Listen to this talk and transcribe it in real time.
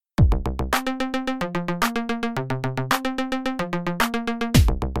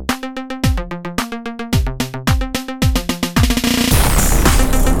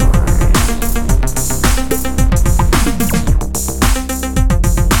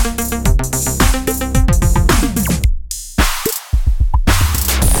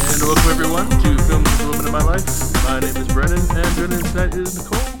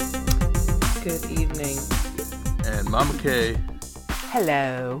Kay.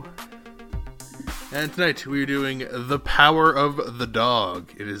 Hello. And tonight we're doing The Power of the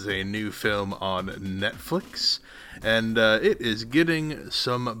Dog. It is a new film on Netflix, and it is getting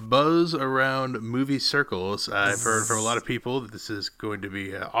some buzz around movie circles. I've heard from a lot of people that this is going to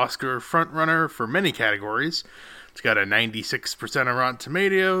be an Oscar frontrunner for many categories. It's got a 96% on Rotten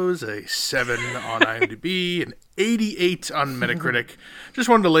Tomatoes, a 7 on IMDb, an 88 on Metacritic. Just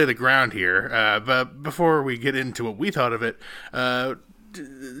wanted to lay the ground here, but before we get into what we thought of it,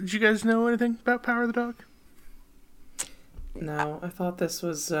 did you guys know anything about Power of the Dog? No, I thought this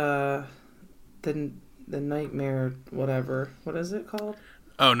was the Nightmare whatever. What is it called?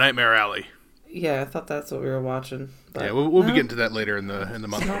 Oh, Nightmare Alley. Yeah, I thought that's what we were watching. But Yeah, we'll be getting to that later in the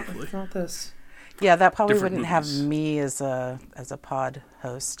month, hopefully. It's not this. Yeah, that probably Different wouldn't movies. have me as a pod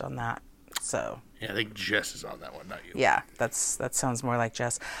host on that. So Yeah, I think Jess is on that one, not you. yeah, that sounds more like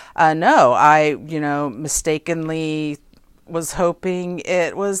Jess. No, I mistakenly was hoping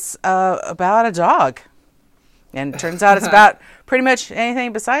it was about a dog, and turns out it's about pretty much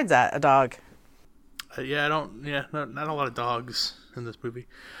anything besides that, a dog. Not a lot of dogs in this movie.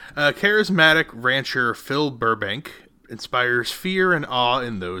 Charismatic rancher Phil Burbank inspires fear and awe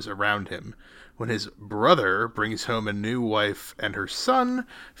in those around him. When his brother brings home a new wife and her son,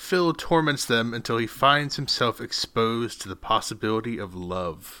 Phil torments them until he finds himself exposed to the possibility of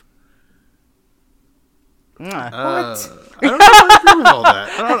love. What? I don't know if I agree with all that.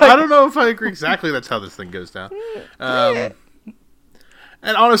 I don't know if I agree exactly that's how this thing goes down.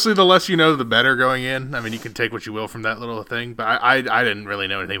 And honestly, the less you know, the better going in. I mean, you can take what you will from that little thing, but I didn't really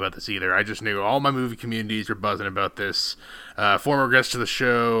know anything about this either. I just knew all my movie communities were buzzing about this. Former guest of the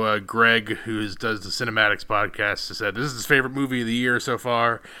show, Greg, who does the Cinematics podcast, has said this is his favorite movie of the year so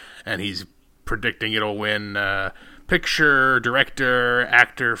far, and he's predicting it'll win picture, director,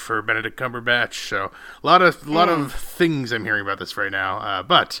 actor for Benedict Cumberbatch. So a lot of things I'm hearing about this right now.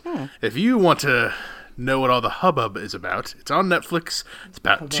 But if you want to know what all the hubbub is about, it's on Netflix. It's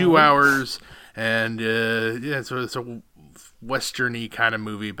about 2 hours, and it's a western-y kind of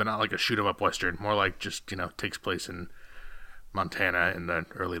movie, but not like a shoot-'em-up western. More like just takes place in Montana in the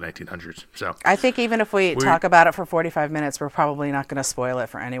early 1900s. So I think even if we talk about it for 45 minutes, we're probably not going to spoil it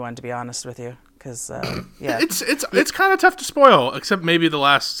for anyone, to be honest with you. Because it's kind of tough to spoil, except maybe the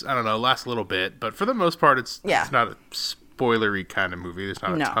last little bit. But for the most part, it's not a spoilery kind of movie. There's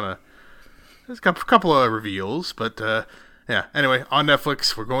not a ton of. There's a couple of reveals, but yeah. Anyway, on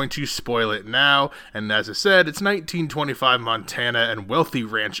Netflix, we're going to spoil it now. And as I said, it's 1925 Montana, and wealthy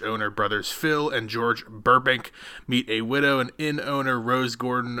ranch owner brothers Phil and George Burbank meet a widow and inn owner, Rose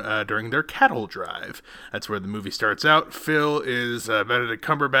Gordon, during their cattle drive. That's where the movie starts out. Phil is Benedict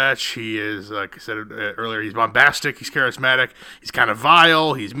Cumberbatch. He is, like I said earlier, he's bombastic, he's charismatic, he's kind of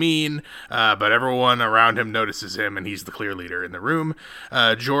vile, he's mean, but everyone around him notices him, and he's the clear leader in the room.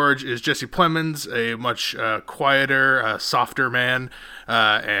 George is Jesse Plemons, a much quieter, softer man,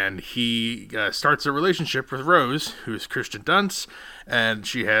 and he starts a relationship with Rose, who's Kirsten Dunst, and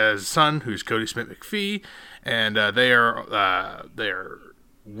she has a son who's Cody Smith McPhee, and they are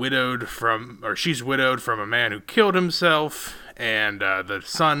widowed from, or she's widowed from a man who killed himself, and the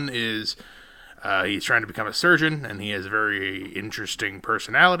son is he's trying to become a surgeon, and he has a very interesting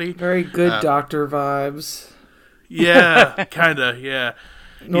personality. Very good doctor vibes. Yeah, kinda, yeah.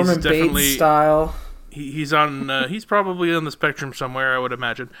 Norman Bates style. He's probably on the spectrum somewhere, I would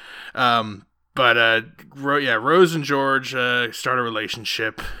imagine. Rose and George start a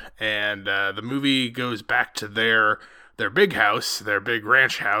relationship, and the movie goes back to their big house, their big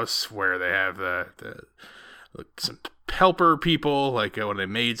ranch house, where they have some helper people, like one of the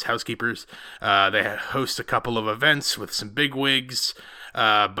maids, housekeepers. They host a couple of events with some bigwigs.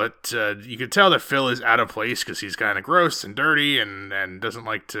 But you can tell that Phil is out of place because he's kind of gross and dirty and doesn't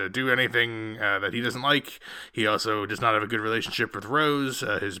like to do anything that he doesn't like. He also does not have a good relationship with Rose,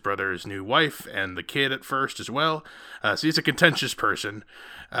 his brother's new wife, and the kid at first as well. So he's a contentious person.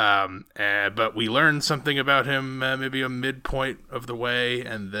 But we learn something about him maybe a midpoint of the way,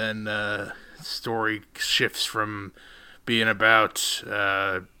 and then story shifts from being about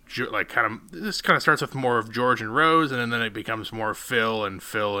this kind of starts with more of George and Rose, and then it becomes more Phil and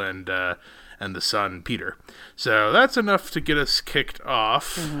the son Peter. So that's enough to get us kicked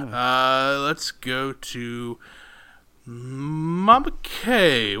off. Let's go to Mama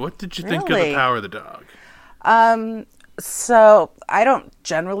Kay. What did you think of The Power of the Dog? So I don't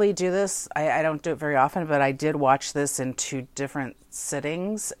generally do this. I don't do it very often, but I did watch this in 2 different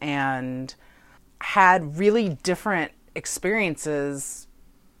sittings and had really different experiences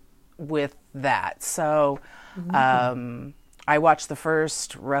with that. So I watched the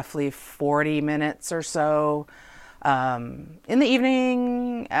first roughly 40 minutes or so in the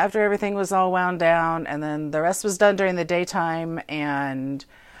evening after everything was all wound down, and then the rest was done during the daytime. And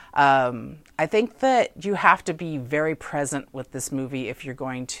I think that you have to be very present with this movie if you're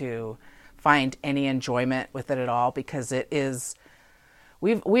going to find any enjoyment with it at all, because it is,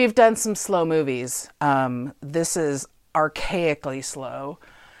 we've done some slow movies. This is archaically slow,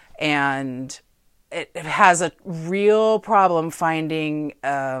 and it has a real problem finding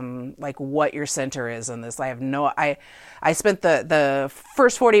like what your center is in this. I spent the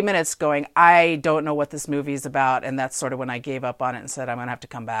first 40 minutes going, I don't know what this movie is about, and that's sort of when I gave up on it and said I'm gonna have to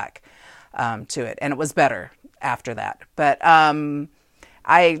come back to it. And it was better after that. But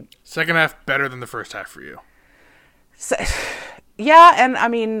second half better than the first half for you. So, yeah, and I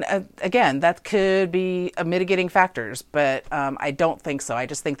mean, again, that could be a mitigating factors, but I don't think so. I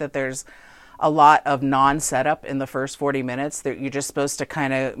just think that there's a lot of non-setup in the first 40 minutes that you're just supposed to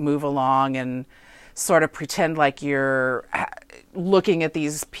kind of move along and sort of pretend like you're looking at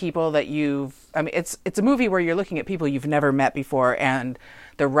these people that it's a movie where you're looking at people you've never met before, and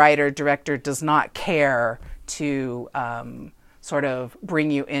the writer, director does not care to sort of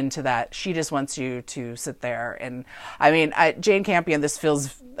bring you into that. She just wants you to sit there. And I mean, Jane Campion,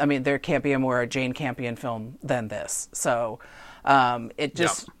 there can't be a more Jane Campion film than this. So it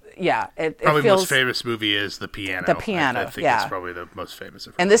just... Yep. Yeah, it probably feels, the most famous movie is The Piano. The Piano, I think it's probably the most famous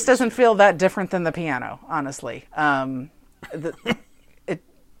of her and this doesn't feel that different than The Piano, honestly.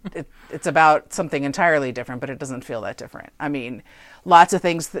 It's about something entirely different, but it doesn't feel that different. I mean, lots of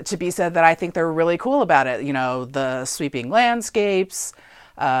things to be said that I think they're really cool about it. You know, the sweeping landscapes,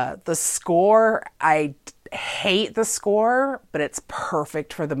 the score. I hate the score, but it's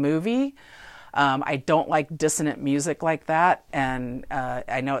perfect for the movie. I don't like dissonant music like that, and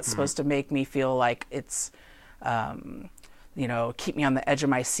I know it's supposed to make me feel like it's, keep me on the edge of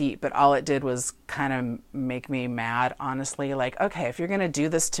my seat, but all it did was kind of make me mad, honestly. Like, okay, if you're going to do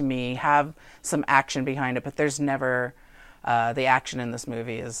this to me, have some action behind it, but there's never, the action in this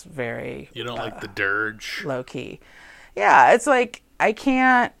movie is very... You don't like the dirge? Low-key. Yeah, it's like,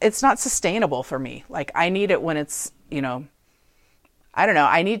 it's not sustainable for me. Like, I need it when it's, I don't know.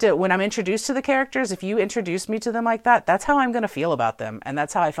 I need to, when I'm introduced to the characters, if you introduce me to them like that, that's how I'm going to feel about them. And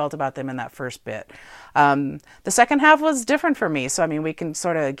that's how I felt about them in that first bit. The second half was different for me. So, I mean, we can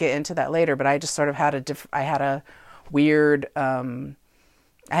sort of get into that later, but I just sort of had a weird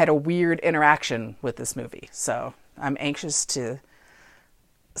interaction with this movie. So I'm anxious to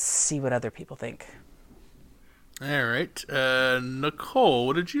see what other people think. All right. Nicole,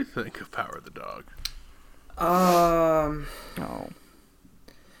 what did you think of Power of the Dog?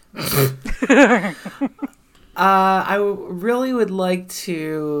 I really would like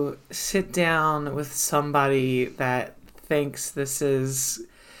to sit down with somebody that thinks this is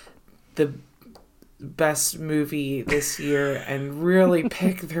the best movie this year and really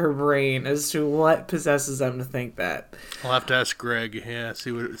pick their brain as to what possesses them to think that. I'll have to ask Greg. Yeah,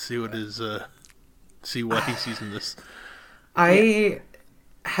 see what he sees in this. I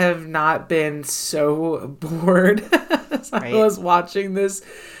have not been so bored as I was watching this.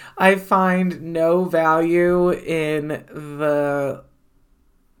 I find no value in the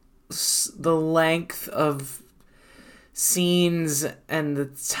length of scenes and the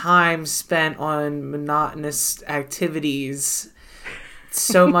time spent on monotonous activities,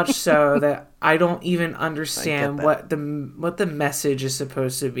 so much so that I don't even understand what the message is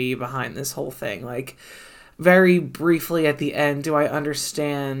supposed to be behind this whole thing. Like, very briefly at the end, do I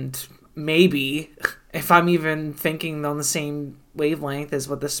understand, maybe, if I'm even thinking on the same wavelength as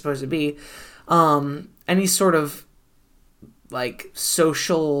what this is supposed to be, any sort of like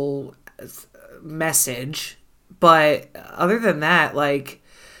social message. But other than that, like,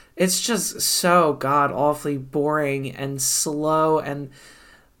 it's just so god awfully boring and slow, and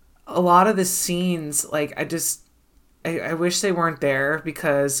a lot of the scenes, like, I wish they weren't there,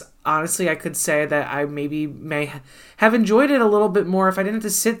 because honestly I could say that I may have enjoyed it a little bit more if I didn't have to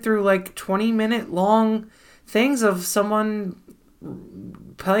sit through like 20-minute long things of someone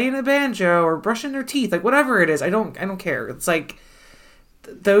playing a banjo or brushing their teeth, like whatever it is. I don't care. It's like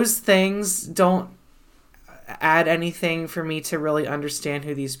those things don't add anything for me to really understand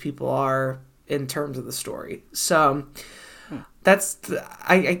who these people are in terms of the story. So that's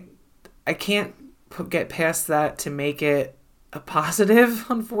I can't get past that to make it a positive,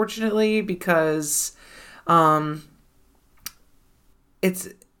 unfortunately, because it's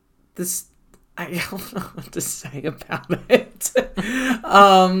this, I don't know what to say about it.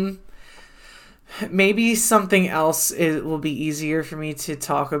 Maybe something else will be easier for me to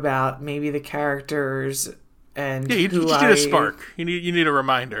talk about. Maybe the characters and you just need a spark. You need a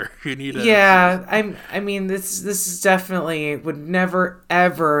reminder. You need a I mean this is definitely would never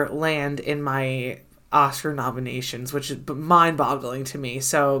ever land in my Oscar nominations, which is mind-boggling to me.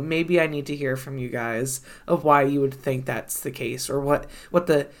 So maybe I need to hear from you guys of why you would think that's the case, or what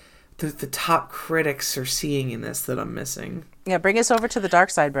the top critics are seeing in this that I'm missing. Yeah, bring us over to the dark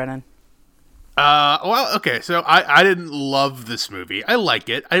side, Brennan. Well, okay, so I didn't love this movie. I like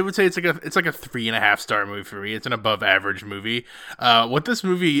it. I would say it's like a 3.5 star movie for me. It's an above average movie. What this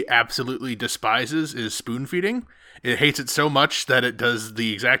movie absolutely despises is spoon feeding. It hates it so much that it does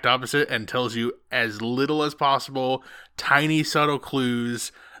the exact opposite and tells you as little as possible, tiny, subtle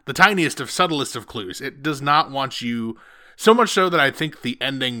clues, the tiniest of subtlest of clues. It does not want you, so much so that I think the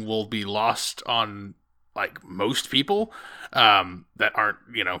ending will be lost on like most people that aren't,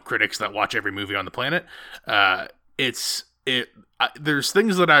 critics that watch every movie on the planet. There's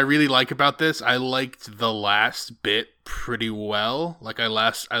things that I really like about this. I liked the last bit pretty well. Like I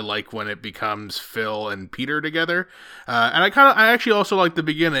like when it becomes Phil and Peter together. And I actually also like the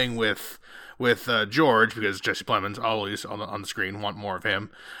beginning with George, because Jesse Plemons always on the screen, want more of him.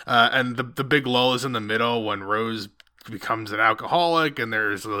 And the big lull is in the middle when Rose becomes an alcoholic, and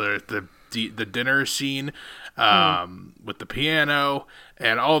there's the dinner scene with the piano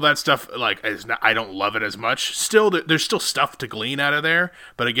and all that stuff. Like, I don't love it as much. Still, there's still stuff to glean out of there.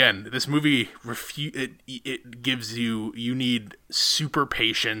 But again, this movie it gives you need super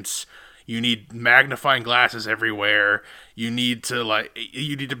patience. You need magnifying glasses everywhere. You need to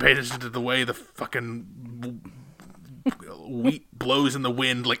pay attention to the way the fucking wheat blows in the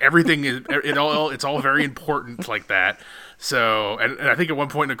wind. Like, everything it's all very important like that. So, and I think at one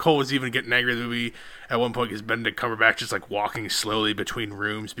point Nicole was even getting angry at the movie at one point because Benedict Cumberbatch just like walking slowly between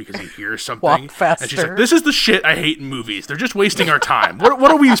rooms because he hears something. Walk faster. And she's like, "This is the shit I hate in movies. They're just wasting our time. What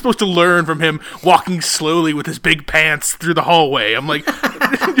are we supposed to learn from him walking slowly with his big pants through the hallway?" I'm like,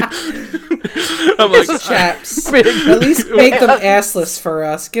 chaps. At least make them assless for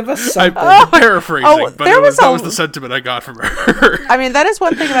us. Give us something. I'm paraphrasing, but that was the sentiment I got from her. I mean, that is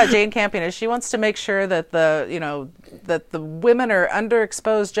one thing about Jane Campion, is she wants to make sure that that the women are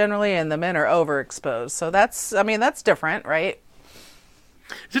underexposed generally and the men are overexposed. So that's different, right?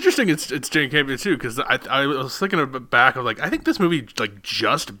 It's interesting. It's Jane Campion too, because I was thinking back of I think this movie like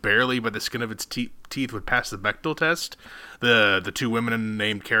just barely by the skin of its teeth would pass the Bechdel test. The two women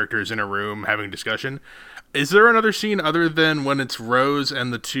named characters in a room having a discussion. Is there another scene other than when it's Rose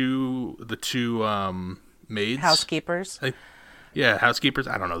and the two maids, housekeepers? Housekeepers.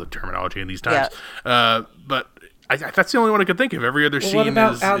 I don't know the terminology in these times. Yeah. But that's the only one I could think of. Every other scene. What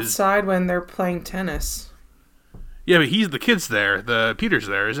about outside when they're playing tennis? Yeah, but the kid's there. Peter's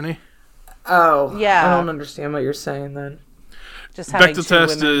there, isn't he? Oh, yeah. I don't understand what you're saying then. Just having Bechdel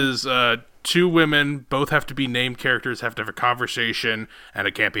test is two women, both have to be named characters, have to have a conversation, and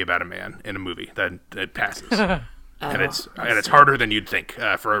it can't be about a man in a movie. Then it passes. And it's harder than you'd think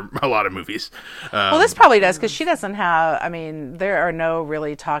for a lot of movies. Well, this probably does, because she doesn't have. I mean, there are no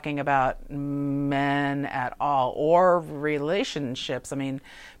really talking about men at all or relationships. I mean,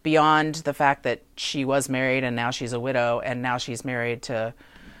 beyond the fact that she was married and now she's a widow and now she's married to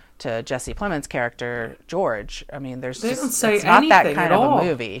Jesse Plemons' character George. I mean, it's not that kind of a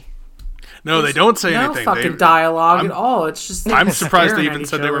movie. No, they don't say anything. No fucking dialogue at all. It's just. I'm surprised they even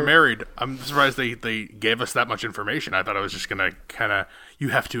said they were married. I'm surprised they gave us that much information. I thought I was just gonna kind of. You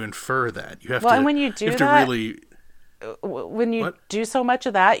have to infer that. You have to. And when you do that, when you do so much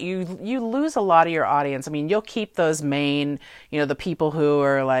of that, you lose a lot of your audience. I mean, you'll keep those main, the people who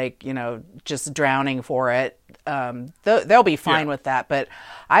are just drowning for it. They'll be fine with that. But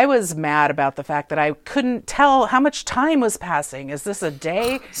I was mad about the fact that I couldn't tell how much time was passing. Is this a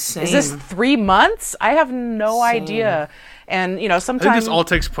day? Same. Is this 3 months? I have no idea. And sometimes I think this all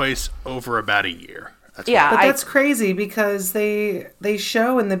takes place over about a year. But that's crazy, because they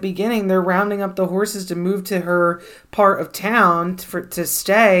show in the beginning they're rounding up the horses to move to her part of town to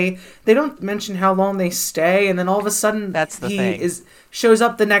stay. They don't mention how long they stay, and then all of a sudden shows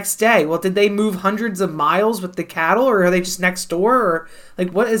up the next day. Well, did they move hundreds of miles with the cattle, or are they just next door, or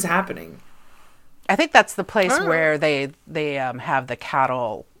what is happening? I think that's the place where they have the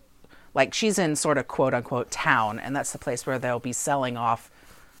cattle. Like, she's in sort of quote unquote town, and that's the place where they'll be selling off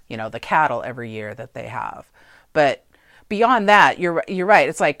the cattle every year that they have. But beyond that, you're right.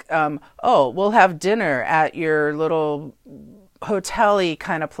 It's like, we'll have dinner at your little hotel-y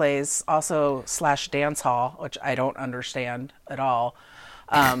kind of place, also / dance hall, which I don't understand at all.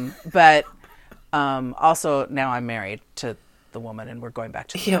 But also now I'm married to the woman, and we're going back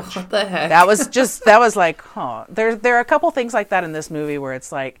to the bench. What the heck? That was like, huh. There are a couple things like that in this movie where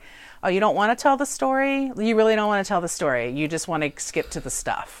it's like, oh, you don't want to tell the story? You really don't want to tell the story. You just want to skip to the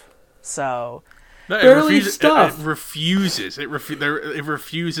stuff. So... No, it refuses. It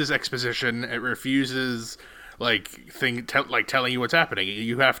refuses exposition. It refuses telling you what's happening.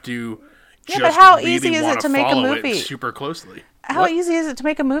 You have to. Yeah, but how easy is it to make a movie super closely? How easy is it to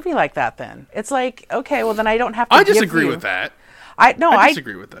make a movie like that? Then it's like, okay, well then I don't have to. I disagree with that. I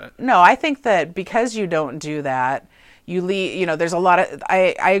disagree with that. No, I think that because you don't do that, you leave. You know, there's a lot of.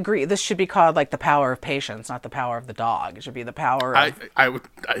 I agree. This should be called like The Power of Patience, not The Power of the Dog. It should be The Power of. It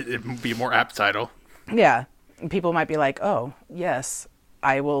would be a more apt title. Yeah, people might be like, "Oh, yes,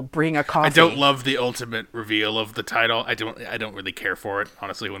 I will bring a coffee." I don't love the ultimate reveal of the title. I don't really care for it,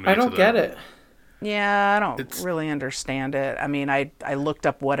 honestly. I don't get it. Yeah, I don't really understand it. I mean, I looked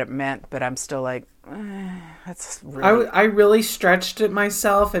up what it meant, but I'm still like, that's really... I really stretched it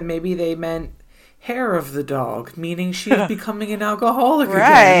myself, and maybe they meant hair of the dog, meaning she's becoming an alcoholic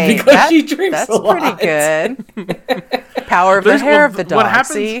again because she drinks a lot. That's pretty good. Power of the hair of the dog.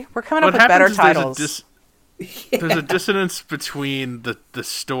 See, we're coming up with better titles. There's a dissonance between the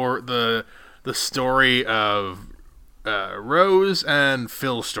story of Rose and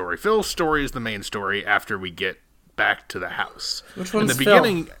Phil's story. Phil's story is the main story after we get back to the house. Which one's in the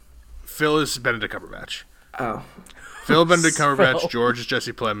beginning, Phil is Benedict Cumberbatch. Oh. Phil Benedict Cumberbatch, George is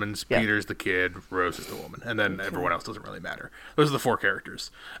Jesse Plemons, Peter's the kid, Rose is the woman, and then everyone else doesn't really matter. Those are the four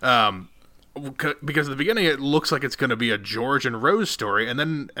characters. Because at the beginning it looks like it's going to be a George and Rose story,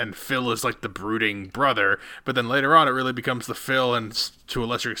 and Phil is like the brooding brother, but then later on it really becomes the Phil and to a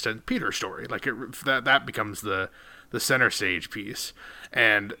lesser extent Peter story. Like that becomes the center stage piece,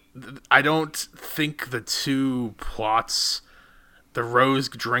 and I don't think the two plots, the Rose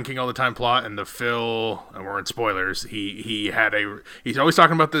drinking all the time plot and the Phil, and we're in spoilers, he's always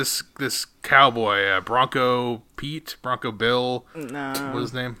talking about this cowboy, Bronco Bill, what was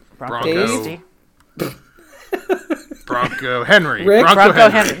his name? Bronco Henry. Bronco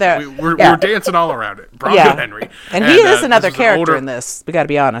Henry. We're dancing all around it. Bronco Henry. And he is another character in this. We got to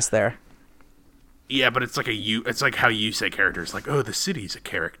be honest there. Yeah, but it's like how you say characters, like, oh, the city's a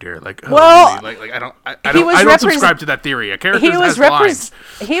character, like, oh, well, really? I don't subscribe to that theory. A character has lines.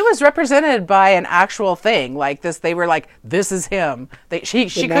 He was represented by an actual thing like this. They were like, this is him. She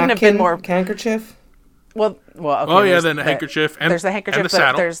couldn't have been more handkerchief. Well. Okay, oh yeah, then the handkerchief and there's the handkerchief, and the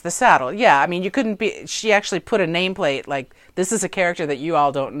saddle. There's the saddle. Yeah, I mean, you couldn't be. She actually put a nameplate like this is a character that you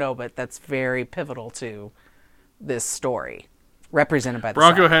all don't know, but that's very pivotal to this story, represented by the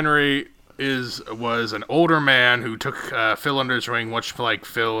Bronco saddle. Henry was an older man who took Phil under his wing, much like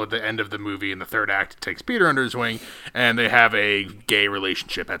Phil at the end of the movie in the third act takes Peter under his wing, and they have a gay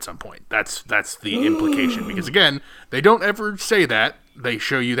relationship at some point. That's the implication, because again, they don't ever say that. They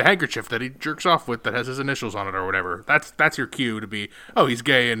show you the handkerchief that he jerks off with that has his initials on it or whatever. That's your cue to be, oh, he's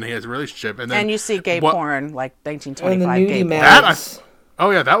gay and he has a relationship. And you see gay porn, like 1925 gay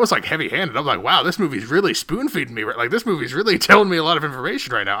porn. That was like heavy-handed. I'm like, wow, this movie's really spoon-feeding me. Like, this movie's really telling me a lot of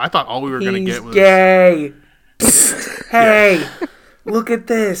information right now. I thought all we were going to get was... gay. Hey, look at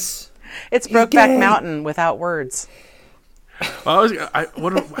this. It's Brokeback Mountain without words. Well, I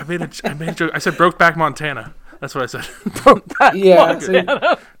made a joke. I said Brokeback Montana. That's what I said.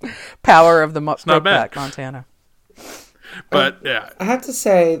 Montana. Power of the Brokeback Montana. But, yeah. I have to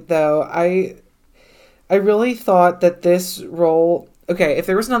say, though, I really thought that this role... Okay, if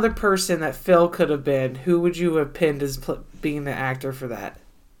there was another person that Phil could have been, who would you have pinned as being the actor for that?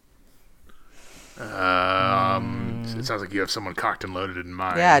 It sounds like you have someone cocked and loaded in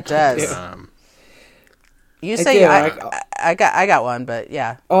mind. Yeah, it does. You say I got one, but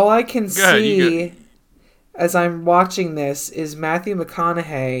yeah. All I can see as I'm watching this is Matthew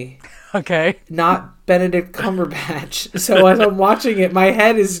McConaughey. Okay. Not Benedict Cumberbatch. So as I'm watching it, my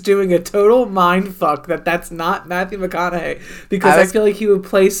head is doing a total mind fuck that's not Matthew McConaughey, because I feel like he would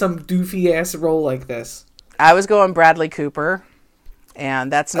play some doofy ass role like this. I was going Bradley Cooper,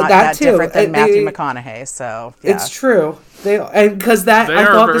 and that's not that different than Matthew McConaughey. So yeah. It's true. I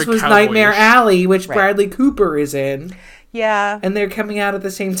thought this was Nightmare Alley, which Bradley Cooper is in. Yeah. And they're coming out at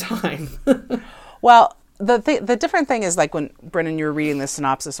the same time. Well, the different thing is, like, when Brennan, you were reading the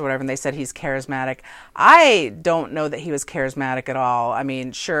synopsis or whatever, and they said he's charismatic. I don't know that he was charismatic at all. I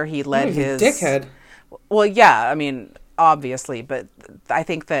mean, sure, he led his dickhead. Well, yeah, I mean, obviously, but I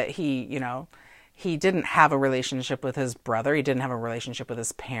think that he he didn't have a relationship with his brother. He didn't have a relationship with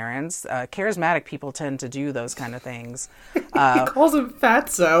his parents. Charismatic people tend to do those kind of things. He calls him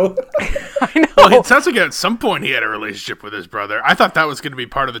Fatso. I know. Well, it sounds like at some point he had a relationship with his brother. I thought that was going to be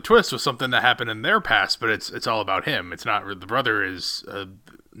part of the twist, was something that happened in their past, but it's all about him. It's not, the brother is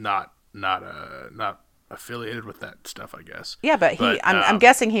not affiliated with that stuff, I guess. Yeah, but I'm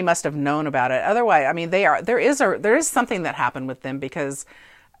guessing he must have known about it. Otherwise, I mean, there is something that happened with them, because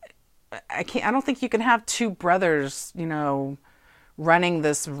I don't think you can have two brothers, running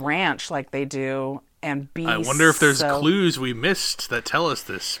this ranch like they do and be. I wonder if there's clues we missed that tell us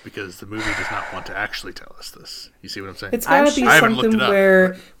this, because the movie does not want to actually tell us this. You see what I'm saying? It's got to be something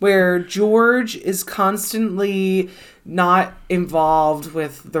where George is constantly not involved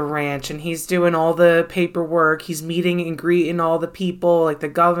with the ranch, and he's doing all the paperwork. He's meeting and greeting all the people, like the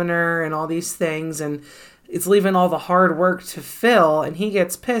governor and all these things, and it's leaving all the hard work to Phil, and he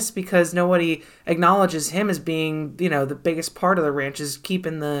gets pissed because nobody acknowledges him as being, the biggest part of the ranch, is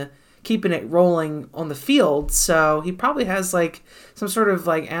keeping it rolling on the field. So he probably has like some sort of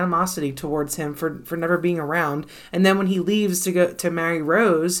like animosity towards him for never being around. And then when he leaves to go to marry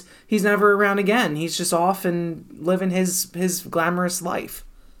Rose, he's never around again. He's just off and living his glamorous life.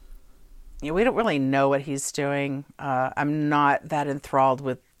 Yeah, we don't really know what he's doing. I'm not that enthralled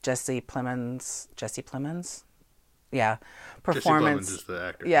with Jesse Plemons. Yeah. Performance. Jesse Plemons is the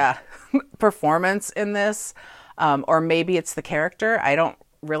actor. Yeah. Performance in this. Or maybe it's the character. I don't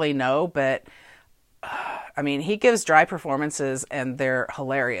really know, but I mean, he gives dry performances and they're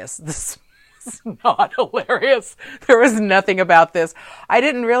hilarious. This is not hilarious. There was nothing about this. I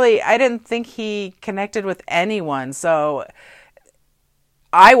didn't think he connected with anyone. So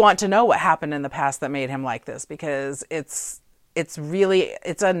I want to know what happened in the past that made him like this, because it's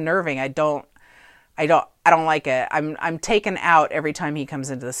unnerving. I don't like it. I'm taken out every time he comes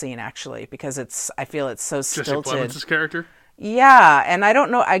into the scene, actually, because I feel it's so stilted. Jesse Plemons' character? Yeah, and I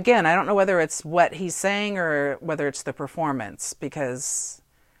don't know whether it's what he's saying or whether it's the performance, because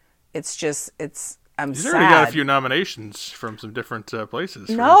I'm He's sad. already got a few nominations from some different places.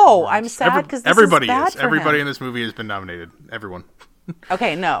 No, I'm sad because everybody is. Everybody in this movie has been nominated. Everyone.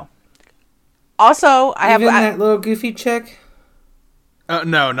 Okay, no. Also, that little goofy chick.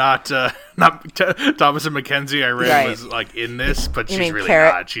 No, not Thomasin McKenzie. I read was like in this, but she's really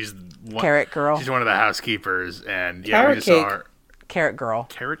not. She's Carrot Girl. She's one of the housekeepers, and Carrot we just saw her. Carrot Girl.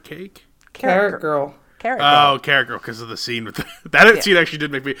 Carrot Cake. Carrot Girl. Carrot Girl. Oh, Carrot Girl, because of the scene with that scene actually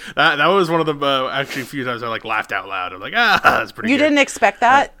did make me. That was one of the actually a few times I like laughed out loud. I'm like, that's pretty. You good. didn't expect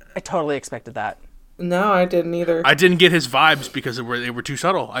that? I totally expected that. No, I didn't either. I didn't get his vibes because they were too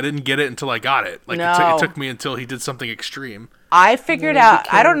subtle. I didn't get it until I got it. Like it took me until he did something extreme. I figured out.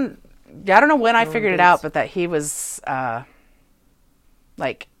 I don't know when I figured it out, but that he was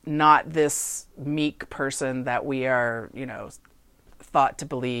like not this meek person that we are, thought to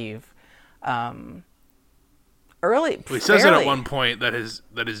believe. He says it at one point that his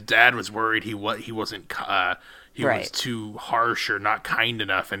dad was worried he wasn't he was too harsh or not kind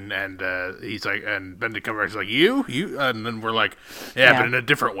enough, and he's like, and Benedict Cumberbatch is like, you, and then we're like, yeah, but in a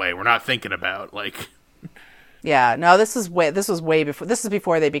different way. We're not thinking about like. Yeah, no, this was way before. This is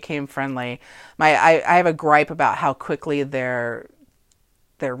before they became friendly. I have a gripe about how quickly their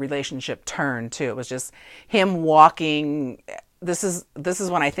relationship turned too. It was just him walking. This is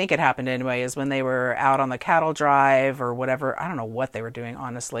when I think it happened anyway, is when they were out on the cattle drive or whatever. I don't know what they were doing,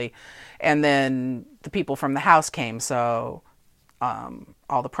 honestly. And then the people from the house came, so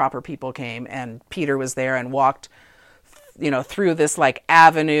all the proper people came, and Peter was there and walked through this like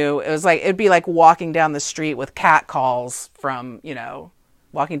avenue. It was like, it'd be like walking down the street with cat calls from,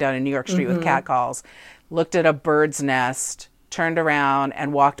 walking down a New York street with cat calls, looked at a bird's nest, turned around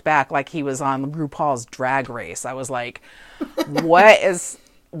and walked back like he was on RuPaul's Drag Race. I was like, what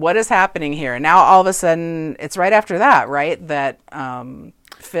is happening here? Now all of a sudden it's right after that, right? That,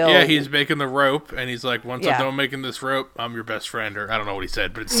 Phil. Yeah, he's making the rope, and he's like, once I'm done making this rope, I'm your best friend, or I don't know what he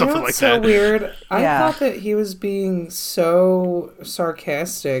said, but it's something like that. So weird. I thought that he was being so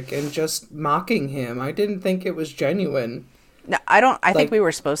sarcastic and just mocking him. I didn't think it was genuine. No, I don't. I think we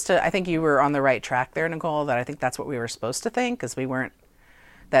were supposed to. I think you were on the right track there, Nicole. That I think that's what we were supposed to think, because we weren't.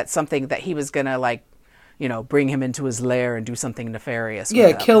 That's something that he was gonna like. Bring him into his lair and do something nefarious.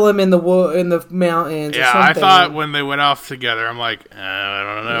 Yeah, kill him in the mountains. Yeah, I thought when they went off together, I'm like, I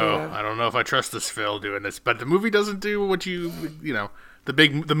don't know. Yeah. I don't know if I trust this Phil doing this. But the movie doesn't do what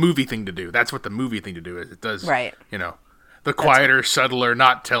the movie thing to do. That's what the movie thing to do is. It does, right? The quieter, subtler,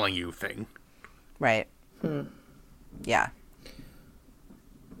 not telling you thing. Right. Yeah.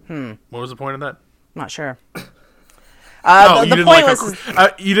 What was the point of that? Not sure. The point was,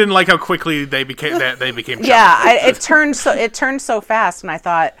 you didn't like how quickly they became yeah, it turned so fast, and I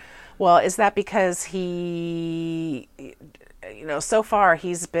thought, well, is that because he, so far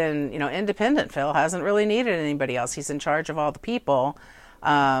he's been, independent. Phil hasn't really needed anybody else. He's in charge of all the people.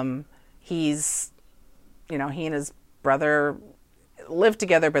 He's, he and his brother live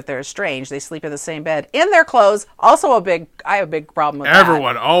together, but they're estranged. They sleep in the same bed in their clothes. Also I have a big problem with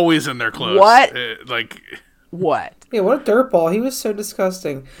everyone always in their clothes. What? What? Yeah, what a dirtball. He was so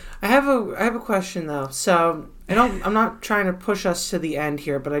disgusting. I have a question though. So I'm not trying to push us to the end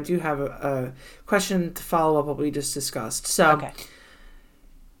here, but I do have a question to follow up what we just discussed. So, okay.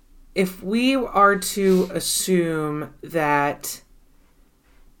 If we are to assume that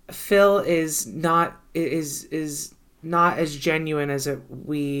Phil is not as genuine as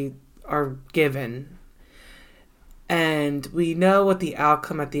we are given, and we know what the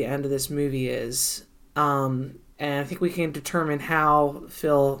outcome at the end of this movie is, and I think we can determine how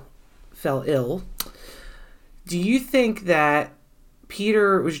Phil fell ill. Do you think that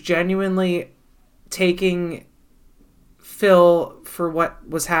Peter was genuinely taking Phil for what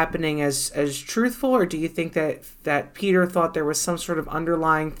was happening as truthful, or do you think that Peter thought there was some sort of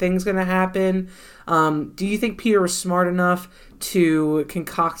underlying things going to happen? Do you think Peter was smart enough to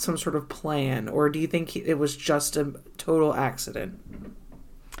concoct some sort of plan, or do you think it was just a total accident?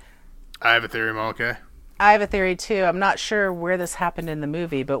 I have a theory, Malika. I have a theory too. I'm not sure where this happened in the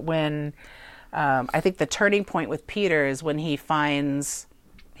movie, but when I think the turning point with Peter is when he finds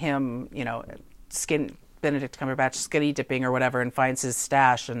him, Benedict Cumberbatch skinny dipping or whatever, and finds his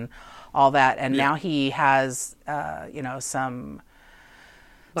stash and all that, and now he has some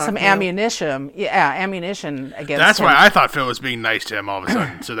ammunition. Yeah, ammunition against. That's him. why I thought Phil was being nice to him all of a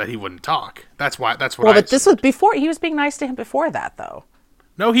sudden, so that he wouldn't talk. That's what. Well, but this was before he was being nice to him before that, though.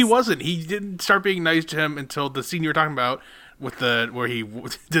 No, he wasn't. He didn't start being nice to him until the scene you were talking about with where he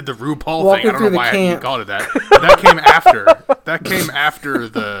did the RuPaul thing. I don't know why he called it that. That came after. That came after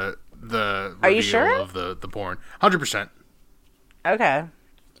the Are you sure? Of the porn. 100%. Okay.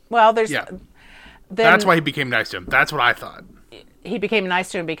 Well, there's. Yeah. That's why he became nice to him. That's what I thought. He became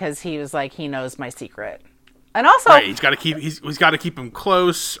nice to him because he was like, he knows my secret. And also, right, he's got to keep him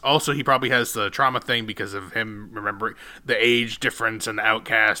close. Also, he probably has the trauma thing because of him remembering the age difference and the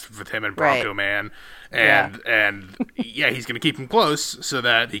outcast with him and Bronco right. Man, and he's going to keep him close so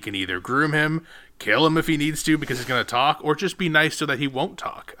that he can either groom him, kill him if he needs to because he's going to talk, or just be nice so that he won't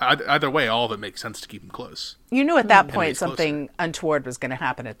talk. Either way, all of it makes sense to keep him close. You knew at that point something untoward was going to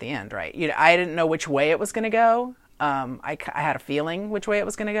happen at the end, right? I didn't know which way it was going to go. I had a feeling which way it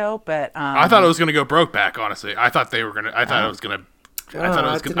was going to go, but I thought it was going to go Brokeback. Honestly, I thought they were going to. I thought it was going to. I thought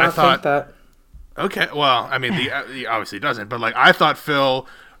it was going. I thought that. Okay, well, I mean, he obviously doesn't, but like I thought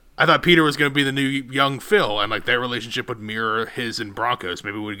Peter was going to be the new young Phil, and like their relationship would mirror his and Bronco's.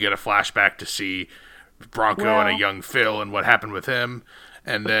 Maybe we'd get a flashback to see Bronco and a young Phil and what happened with him.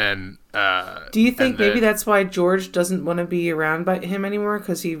 And then, do you think maybe that's why George doesn't want to be around by him anymore?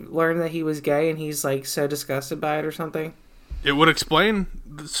 Because he learned that he was gay and he's like so disgusted by it or something? It would explain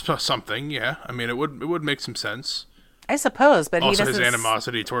something, yeah. I mean, it would make some sense. I suppose, but also his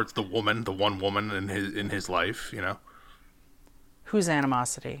animosity towards the one woman in his life, Whose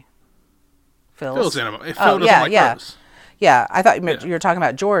animosity? Phil's animosity. Phil doesn't like Rose. Yeah, I thought you were talking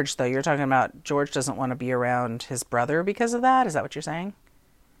about George, though. You're talking about George doesn't want to be around his brother because of that? Is that what you're saying?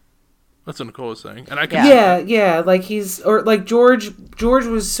 That's what Nicole was saying. And I can like George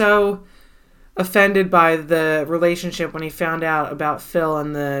was so offended by the relationship when he found out about Phil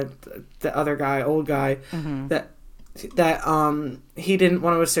and the other guy, old guy, mm-hmm. that he didn't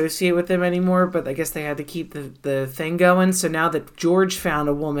want to associate with them anymore, but I guess they had to keep the thing going. So now that George found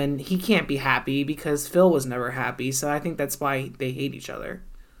a woman, he can't be happy because Phil was never happy. So I think that's why they hate each other.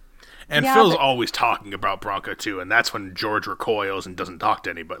 And Phil's always talking about Bronco too, and that's when George recoils and doesn't talk to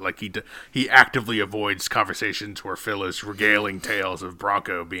anybody. Like he actively avoids conversations where Phil is regaling tales of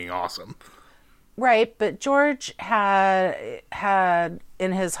Bronco being awesome. Right, but George had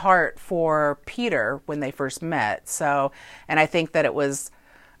in his heart for Peter when they first met. So, and I think that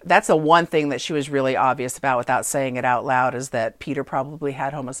that's the one thing that she was really obvious about without saying it out loud, is that Peter probably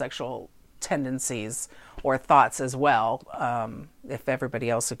had homosexual tendencies or thoughts as well. If everybody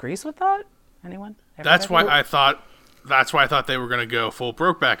else agrees with that, anyone? That's why I thought they were going to go full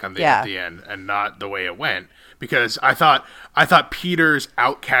Brokeback at the end, and not the way it went. Because I thought Peter's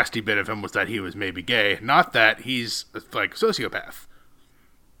outcasty bit of him was that he was maybe gay, not that he's like a sociopath.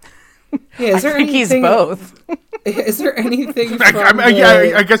 Yeah, I think he's both. Is there anything?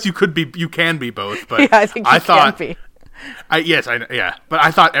 I guess you can be both, but yeah, I think you can be. Yeah. But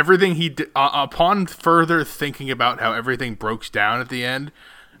I thought everything he did, upon further thinking about how everything broke down at the end,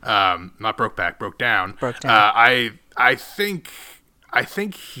 not broke back, broke down. I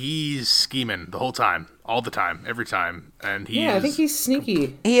think he's scheming the whole time, all the time, every time, and I think he's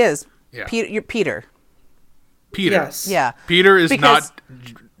sneaky. He is. Yeah. You're Peter. Yes. Yeah. Peter is not.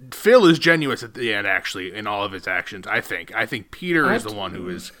 Phil is genuine at the end, actually, in all of his actions. I think Peter is the one who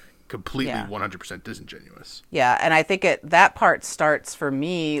is completely 100% disingenuous. Yeah, and I think that part starts for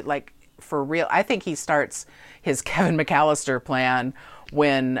me, like, for real. I think he starts his Kevin McAllister plan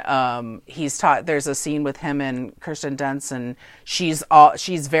when he's taught. There's a scene with him and Kirsten Dunst, and she's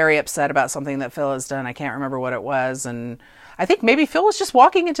very upset about something that Phil has done. I can't remember what it was, and I think maybe Phil was just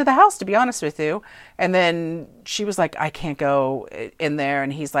walking into the house, to be honest with you. And then she was like, I can't go in there.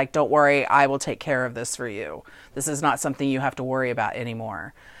 And he's like, don't worry, I will take care of this for you. This is not something you have to worry about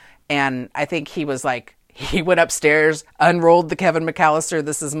anymore. And I think he was like, he went upstairs, unrolled the Kevin McAllister,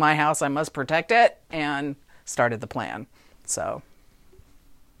 this is my house, I must protect it, and started the plan. So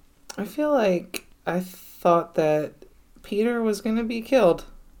I feel like I thought that Peter was going to be killed.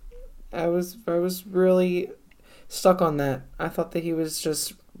 I was really stuck on that. I thought that he was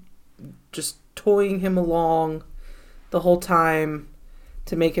just toying him along the whole time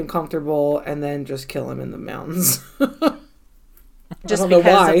to make him comfortable and then just kill him in the mountains. Just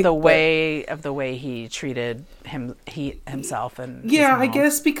because of the way he treated himself and I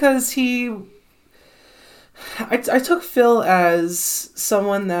guess because I took Phil as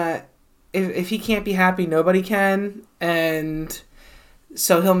someone that if he can't be happy, nobody can, and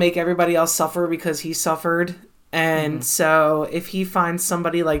so he'll make everybody else suffer because he suffered. And so if he finds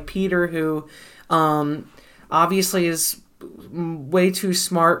somebody like Peter who obviously is way too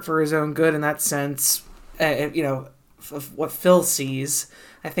smart for his own good in that sense, of what Phil sees,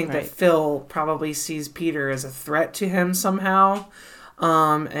 I think that Phil probably sees Peter as a threat to him somehow.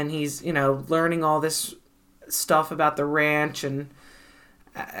 And he's, learning all this stuff about the ranch, and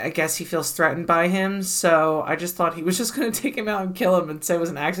I guess he feels threatened by him. So I just thought he was just going to take him out and kill him and say it was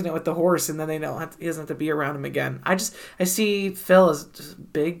an accident with the horse, and then he doesn't have to be around him again. I see Phil as just a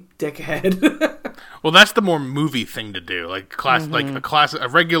big dickhead. Well, that's the more movie thing to do. Like a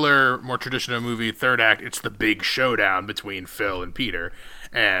regular, more traditional movie, third act, it's the big showdown between Phil and Peter.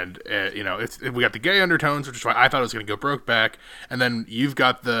 And, we got the gay undertones, which is why I thought it was going to go Brokeback. And then you've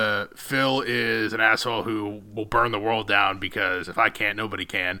got the Phil is an asshole who will burn the world down because if I can't, nobody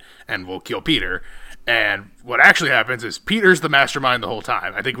can, and will kill Peter. And what actually happens is Peter's the mastermind the whole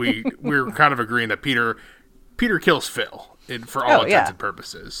time. I think we're kind of agreeing that Peter kills Phil for all intents and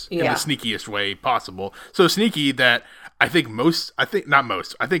purposes in the sneakiest way possible. So sneaky that I think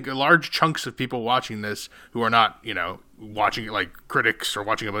large chunks of people watching this who are not, watching it like critics or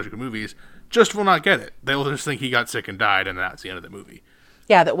watching a bunch of movies just will not get it. They'll just think he got sick and died, and that's the end of the movie.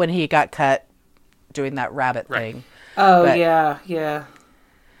 Yeah, that when he got cut doing that rabbit thing. Oh, yeah.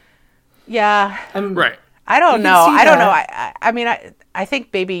 Yeah. Right. I don't know. I mean, I think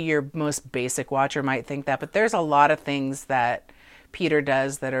maybe your most basic watcher might think that, but there's a lot of things that Peter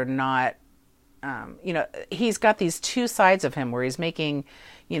does that are not, he's got these two sides of him where he's making,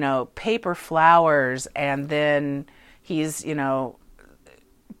 paper flowers, and then he's,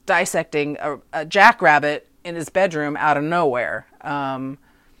 dissecting a jackrabbit in his bedroom out of nowhere.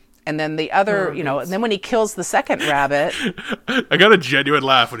 And then the other, and then when he kills the second rabbit, I got a genuine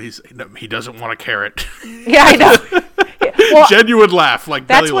laugh when he doesn't want a carrot. Yeah, I know. Well, genuine laugh, like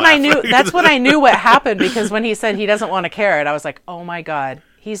that's when laugh. I knew. That's when I knew what happened, because when he said he doesn't want a carrot, I was like, oh my god,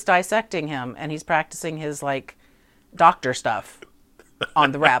 he's dissecting him and he's practicing his doctor stuff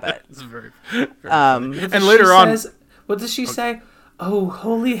on the rabbit. It's very and later on, what does she say? Oh,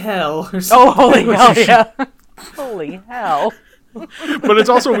 holy hell! Oh, holy hell! Yeah, holy hell. But it's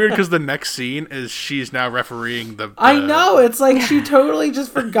also weird because the next scene is she's now refereeing the I know, it's like she totally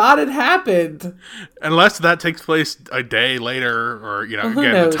just forgot it happened. Unless that takes place a day later, or who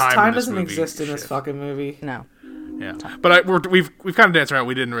again, knows? the time doesn't exist in this fucking movie. No. Yeah, but we've kind of danced around.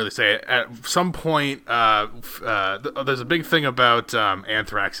 We didn't really say it. At some point, there's a big thing about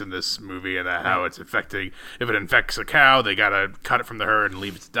anthrax in this movie, and how it's affecting. If it infects a cow, they gotta cut it from the herd and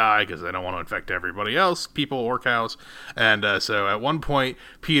leave it to die because they don't want to infect everybody else, people or cows. And so at one point,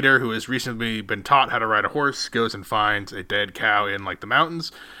 Peter, who has recently been taught how to ride a horse, goes and finds a dead cow in the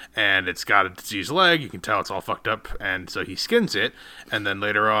mountains. And it's got a diseased leg. You can tell it's all fucked up, and so he skins it. And then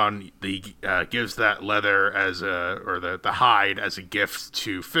later on, he gives that leather the hide as a gift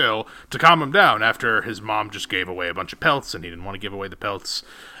to Phil to calm him down after his mom just gave away a bunch of pelts, and he didn't want to give away the pelts,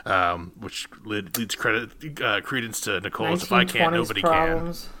 which leads credence to Nicole's "If I can't, nobody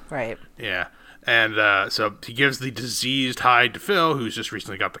problems. can." Right. Yeah. And so he gives the diseased hide to Phil, who's just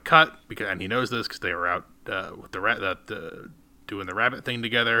recently got the cut, and he knows this because they were out with doing the rabbit thing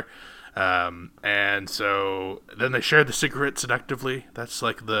together. And so then they share the cigarette seductively. That's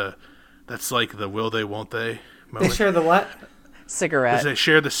like the will they, won't they moment. They share the what? Cigarette. They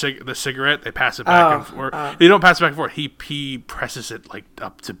share the cigarette. They pass it back and forth. They don't pass it back and forth. He presses it like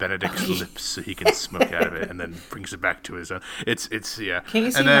up to Benedict's lips so he can smoke out of it, and then brings it back to his own. It's yeah. Can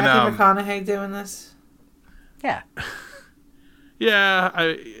you see Matthew McConaughey doing this? Yeah.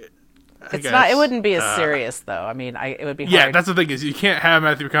 Yeah, it's not. It wouldn't be as serious though. I mean, it would be hard. Yeah, that's the thing is you can't have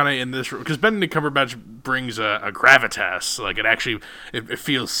Matthew McConaughey in this because Benedict Cumberbatch brings a gravitas. Like it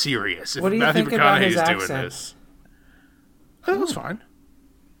feels serious. What do you think about his accent? Doing this, I thought it was fine.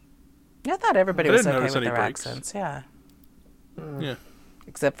 Yeah, I thought everybody was okay with their accents. Yeah. Yeah.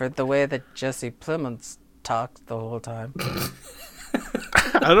 Except for the way that Jesse Plemons talked the whole time.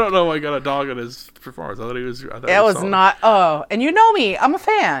 I don't know why he got a dog on his performance. I thought he was. It was not. Oh, and you know me. I'm a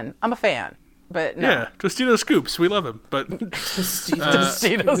fan. But no. Yeah, Tostino Scoops. We love him. But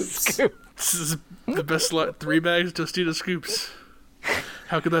Tostino Scoops. This is the best 3 bags Tostino Scoops.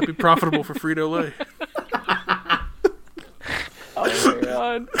 How could that be profitable for Frito-Lay? Oh my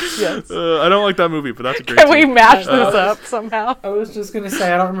god. Yes. I don't like that movie, but that's a great Can we match this up somehow? I was just going to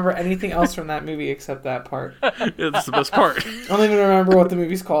say, I don't remember anything else from that movie except that part. Yeah, that's the best part. I don't even remember what the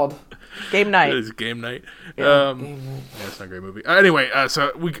movie's called. Game Night. It is Game Night. Yeah, it's not a great movie. Anyway, so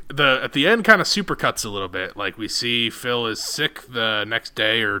at the end kind of supercuts a little bit. Like we see Phil is sick the next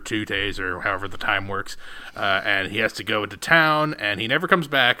day or 2 days or however the time works, and he has to go into town, and he never comes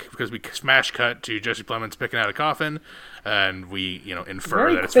back because we smash cut to Jesse Plemons picking out a coffin, and we infer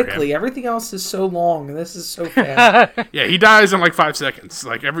very that it's quickly. for him. Everything else is so long, and this is so fast. Yeah, he dies in like 5 seconds.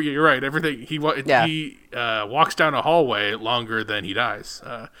 Like you're right. Everything he walks down a hallway longer than he dies.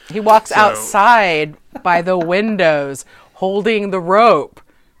 He walks outside by the windows, holding the rope,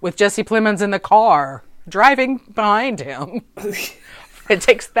 with Jesse Plemons in the car driving behind him.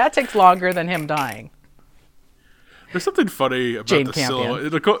 That takes longer than him dying. There's something funny about the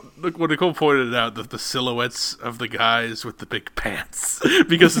silhouette. Look, when Nicole pointed out the silhouettes of the guys with the big pants,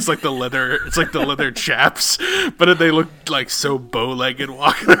 because it's like the leather chaps, but they look like so bow-legged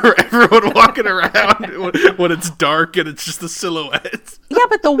everyone walking around when it's dark and it's just the silhouette. Yeah,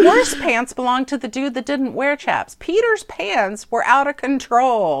 but the worst pants belonged to the dude that didn't wear chaps. Peter's pants were out of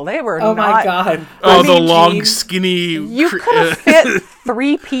control. They were my god. The long, skinny. You could have fit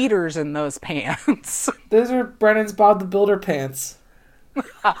 3 Peters in those pants. Those are Brennan's Bob the Builder pants.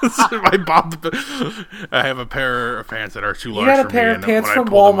 I have a pair of pants that are too large for me. You got a pair of pants from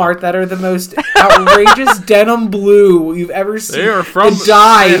Walmart that are the most outrageous denim blue you've ever seen. They are from the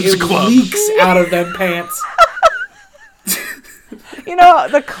dye. It leaks out of them pants.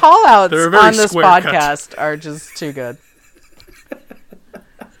 The call-outs on this podcast are just too good.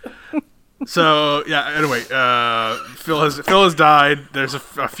 So anyway, Phil has died. There's a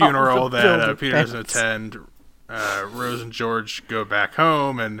funeral that Peter doesn't attend. Rose and George go back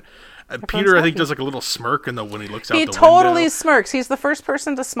home, and Peter I think does like a little smirk when he looks out the window. He totally smirks. He's the first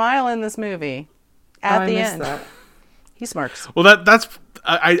person to smile in this movie. At the end, he smirks. Well, that's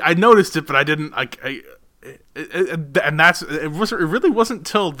I noticed it, but I didn't. It really wasn't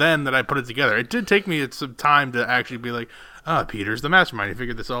till then that I put it together. It did take me some time to actually be like, Peter's the mastermind. He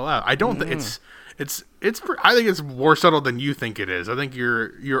figured this all out. I don't think I think it's more subtle than you think it is. I think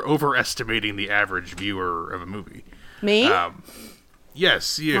you're overestimating the average viewer of a movie. Me?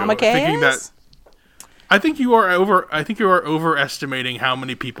 Yes, you. Mama Kay I think you are overestimating how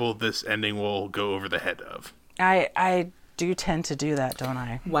many people this ending will go over the head of. I do tend to do that, don't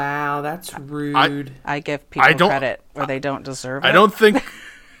I? Wow, that's rude. I give people credit where they don't deserve it. I don't think.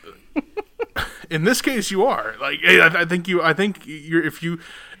 In this case, you are I think you're if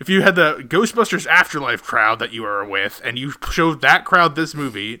you had the Ghostbusters Afterlife crowd that you are with, and you showed that crowd this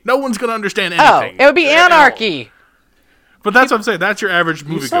movie, no one's gonna understand anything. Oh, it would be anarchy. But that's what I'm saying. That's your average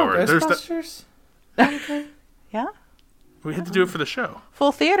moviegoer. Ghostbusters? Okay. Yeah. We had to do it for the show.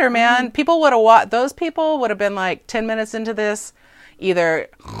 Full theater, man. People would have watched. Those people would have been like 10 minutes into this, either,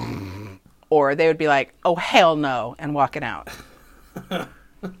 or they would be like, "Oh hell no," and walking out.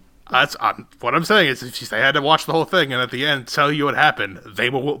 That's what I'm saying is if they had to watch the whole thing and at the end tell you what happened, they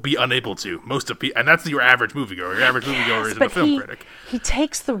will be unable to. And that's your average moviegoer. Your average moviegoer isn't a film critic. He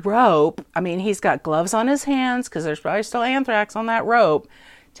takes the rope. I mean, he's got gloves on his hands because there's probably still anthrax on that rope.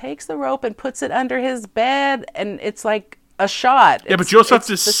 Takes the rope and puts it under his bed, and it's like a shot. Yeah, but you also have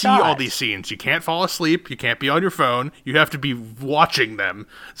to see all these scenes. You can't fall asleep. You can't be on your phone. You have to be watching them.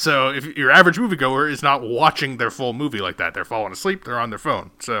 So if your average moviegoer is not watching their full movie like that, they're falling asleep. They're on their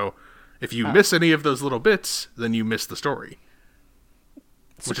phone. So If you miss any of those little bits, then you miss the story.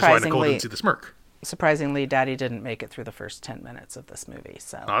 Which is why Nicole didn't see the smirk. Surprisingly, Daddy didn't make it through the first 10 minutes of this movie.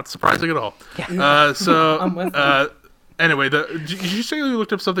 So not surprising at all. Yeah. Anyway, did you say you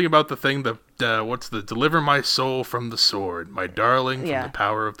looked up something about the thing? What's the deliver my soul from the sword, my darling, from the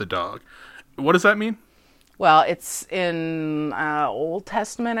power of the dog? What does that mean? Well, it's in Old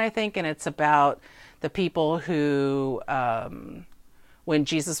Testament, I think, and it's about the people who, when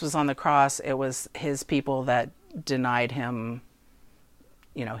Jesus was on the cross, it was his people that denied him,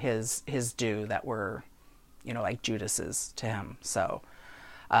 his due, that were, like Judas's to him. So,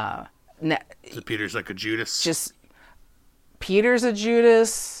 so Peter's like a Judas. Peter's a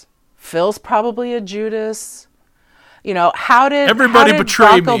Judas. Phil's probably a Judas. How did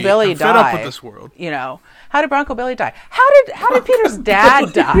betray Bronco me? Billy I'm die? fed up with this world. How did Bronco Billy die? How did Peter's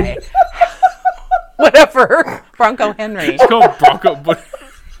dad die? Whatever. Bronco Henry. It's called Bronco.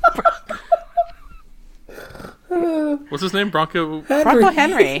 What's his name? Bronco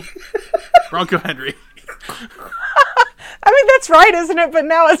Henry. Bronco Henry. I mean, that's right, isn't it? But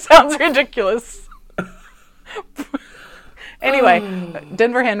now it sounds ridiculous. Anyway,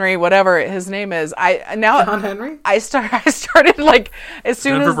 Denver Henry, whatever his name is. John Henry? I started like as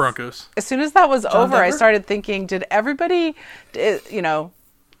soon Denver as Broncos. As soon as that was John over, Denver? I started thinking, did everybody,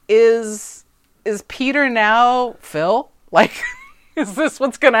 is Peter now Phil? Like, is this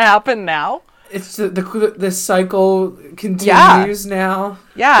what's going to happen now? It's the cycle continues now.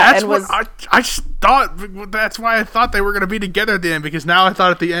 Yeah, that's what I just thought. That's why I thought they were going to be together at the end, because now I thought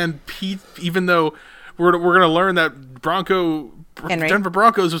at the end, Pete, even though we're going to learn that Henry. Denver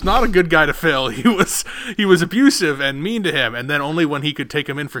Broncos was not a good guy to Phil. He was abusive and mean to him, and then only when he could take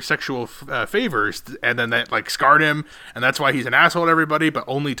him in for sexual favors, and then that like scarred him, and that's why he's an asshole to everybody, but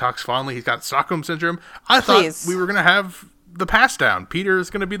only talks fondly. He's got Stockholm syndrome. I thought we were going to have the pass down. Peter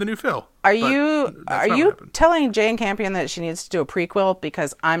is going to be the new Phil. Are you telling Jane Campion that she needs to do a prequel?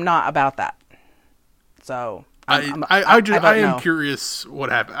 Because I'm not about that. So I am curious what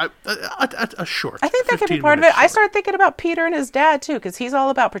happened. A short. I think that could be part of it. I started thinking about Peter and his dad too, because he's all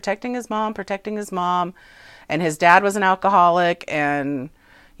about protecting his mom, and his dad was an alcoholic, and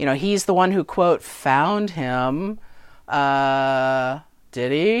he's the one who quote found him.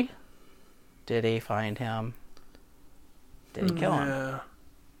 Did he? Did he find him? Did he kill him?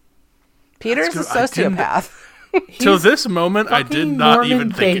 Peter's a sociopath. Till this moment, I did not Norman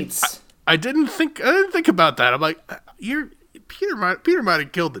even think. Bates. I didn't think about that. I'm like, Peter might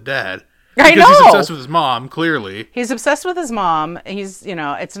have killed the dad. I know. He's obsessed with his mom. Clearly, he's obsessed with his mom. He's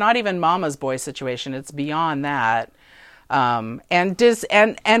it's not even mama's boy situation. It's beyond that. And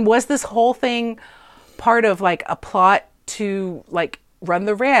was this whole thing part of like a plot to like run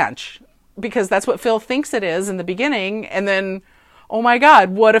the ranch? Because that's what Phil thinks it is in the beginning, and then, oh my God,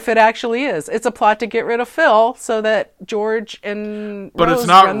 what if it actually is? It's a plot to get rid of Phil so that George and But Rose it's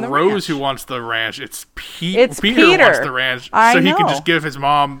not run the Rose ranch. Who wants the ranch. It's Peter wants the ranch, so he can know. just give his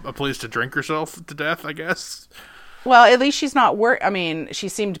mom a place to drink herself to death, I guess. Well, at least she's not I mean, she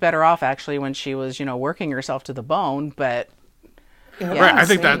seemed better off actually when she was, working herself to the bone, but Yeah, right. I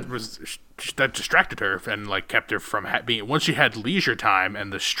think that distracted her and like kept her from being. Once she had leisure time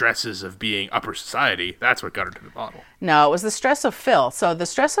and the stresses of being upper society, that's what got her to the bottle. No, it was the stress of Phil. So the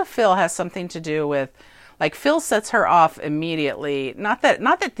stress of Phil has something to do with, like, Phil sets her off immediately. Not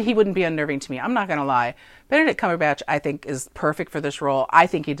that he wouldn't be unnerving to me. I'm not going to lie. Benedict Cumberbatch, I think, is perfect for this role. I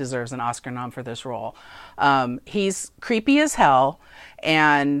think he deserves an Oscar nom for this role. He's creepy as hell,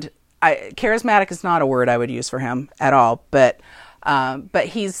 and charismatic is not a word I would use for him at all. But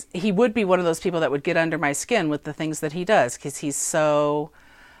he would be one of those people that would get under my skin with the things that he does, because he's so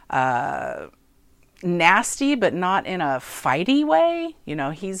nasty, but not in a fighty way.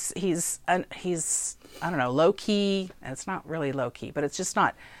 He's I don't know, low key. It's not really low key, but it's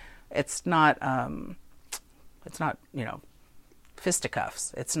not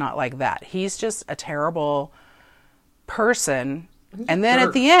fisticuffs. It's not like that. He's just a terrible person. And then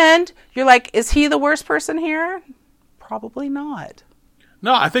at the end, you're like, is he the worst person here? Probably not.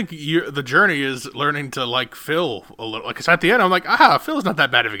 No, I think the journey is learning to like Phil a little. Because at the end, I'm like, Phil's not that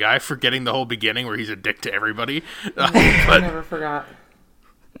bad of a guy, forgetting the whole beginning where he's a dick to everybody. I never forgot.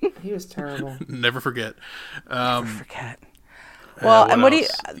 He was terrible. Never forget. Never forget. Well,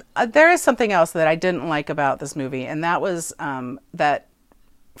 and there is something else that I didn't like about this movie, and that was that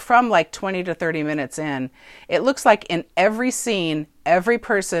from like 20 to 30 minutes in, it looks like in every scene, every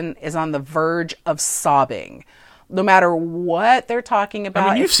person is on the verge of sobbing. No matter what they're talking about.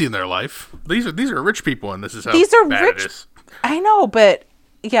 I mean, you've seen their life. These are rich people, and this is how these are bad rich. it is. I know, but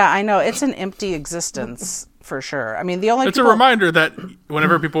yeah, I know it's an empty existence. for sure. I mean, the only it's a reminder that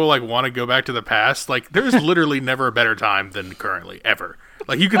whenever people like want to go back to the past, like there's literally never a better time than currently ever.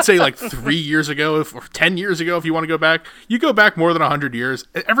 Like you could say like 3 years ago, or 10 years ago, if you want to go back, you go back more than 100 years.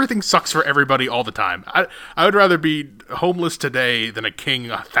 Everything sucks for everybody all the time. I would rather be homeless today than a king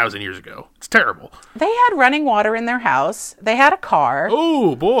 1,000 years ago. It's terrible. They had running water in their house. They had a car.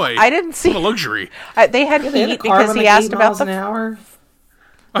 Oh boy, I didn't see what a luxury. They had heat because he asked about the hour.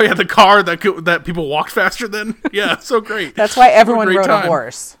 Oh yeah, the car that people walked faster than. Yeah, so great. That's why everyone rode a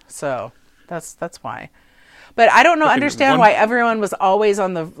horse. So that's why. But I don't understand why everyone was always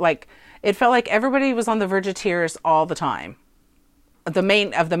on the, like, it felt like everybody was on the verge of tears all the time. The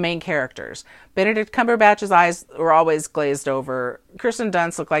main characters. Benedict Cumberbatch's eyes were always glazed over. Kirsten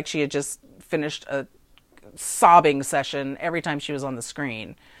Dunst looked like she had just finished a sobbing session every time she was on the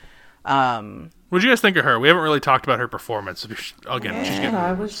screen. What did you guys think of her? We haven't really talked about her performance. Again, she's getting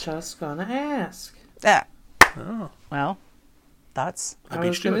I was just gonna ask. Yeah. Oh. Well, thoughts? I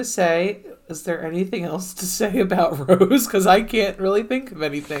was going to say, is there anything else to say about Rose? Because I can't really think of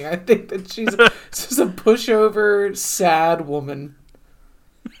anything. I think that she's just a pushover, sad woman.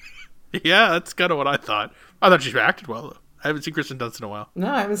 Yeah, that's kind of what I thought. I thought she acted well, though. I haven't seen Kristen Dunst in a while. No,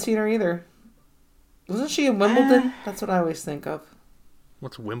 I haven't seen her either. Wasn't she in Wimbledon? That's what I always think of.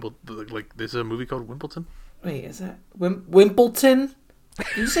 What's Wimbledon? Like, there's a movie called Wimbledon? Wait, is that Wimbledon?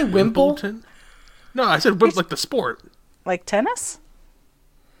 Did you say Wimple? Wimbledon? No, I said like the sport. Like tennis?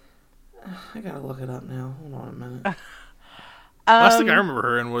 I gotta look it up now. Hold on a minute. Last thing I remember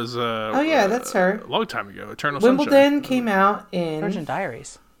her in was oh yeah, that's her. A long time ago. Eternal Wimbledon Sunshine. Came out in Virgin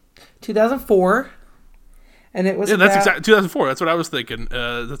Diaries, 2004, and it was that's exactly 2004. That's what I was thinking.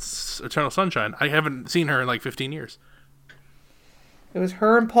 That's Eternal Sunshine. I haven't seen her in like 15 years. It was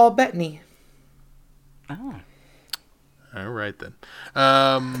her and Paul Bettany. Oh, all right then.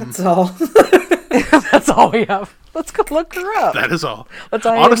 That's all. That's all we have. Let's go look her up. That is all.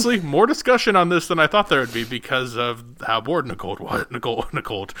 Honestly, more discussion on this than I thought there would be because of how bored Nicole was. Nicole was.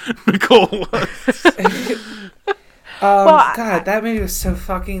 God, that movie was so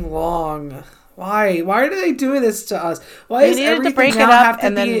fucking long. Why? Why are they doing this to us? Why does everything now have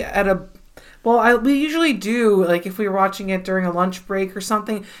to be at a... Well, we usually do, like, if we were watching it during a lunch break or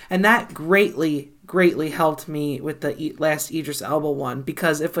something, and that greatly helped me with the last Idris Elba one,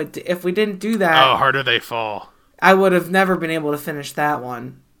 because if we didn't do that... Oh, Harder They Fall. I would have never been able to finish that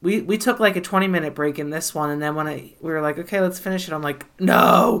one. We took like a 20-minute break in this one, and then when we were like, okay, let's finish it, I'm like,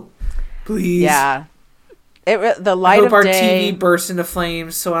 no, please. Yeah. The light I hope of our day... TV bursts into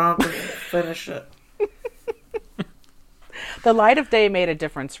flames so I don't have to finish it. The light of day made a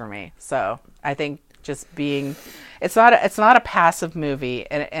difference for me. So I think just being... It's not a passive movie,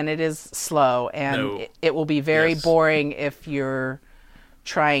 and it is slow, and it will be very boring if you're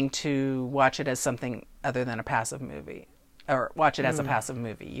trying to watch it as something other than a passive movie, or watch it as a passive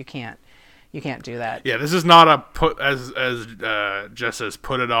movie. You can't do that. Yeah, this is not a put as Jess says,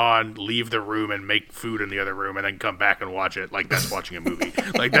 put it on, leave the room, and make food in the other room, and then come back and watch it. Like that's watching a movie.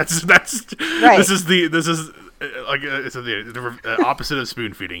 Like that's right. This is like it's the opposite of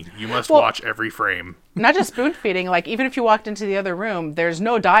spoon feeding. You must watch every frame. Not just spoon feeding. Like even if you walked into the other room, there's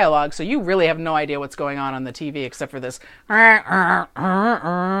no dialogue, so you really have no idea what's going on the TV except for this. Nicole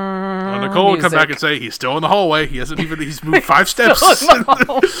would come back and say he's still in the hallway. He's moved 5 steps.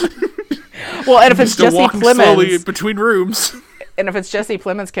 Well, and if it's still Jesse walking Plemons slowly between rooms. And if it's Jesse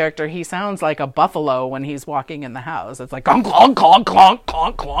Plemons' character, he sounds like a buffalo when he's walking in the house. It's like clonk clonk clonk clonk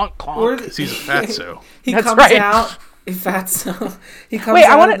clonk clonk clonk. He's a fatso. He comes out. A fatso. He comes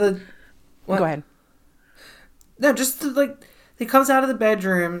out of the. What? Go ahead. No, just he comes out of the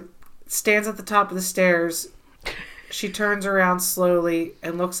bedroom, stands at the top of the stairs. She turns around slowly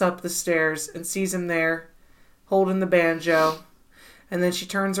and looks up the stairs and sees him there, holding the banjo. And then she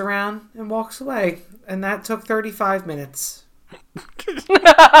turns around and walks away. And that took 35 minutes.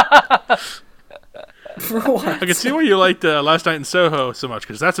 For what? I can see why you liked Last Night in Soho so much,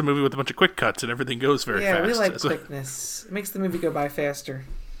 because that's a movie with a bunch of quick cuts and everything goes very fast. Yeah, we like quickness. It makes the movie go by faster.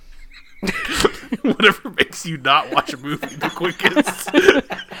 Whatever makes you not watch a movie the quickest.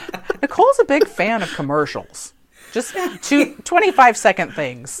 Nicole's a big fan of commercials. Just 25-second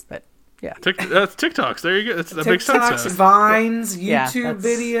things that... Yeah, TikToks. There you go. That makes sense. TikToks, Vines, YouTube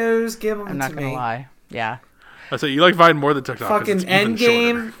videos. Give them to me. I'm not gonna lie. Yeah. I say you like Vine more than TikTok. Fucking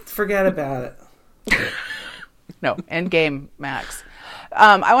Endgame. Forget about it. No, Endgame Max.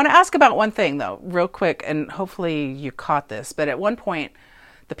 I want to ask about one thing though, real quick, and hopefully you caught this. But at one point,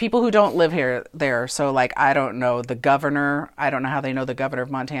 the people who don't live there. So like, I don't know the governor. I don't know how they know the governor of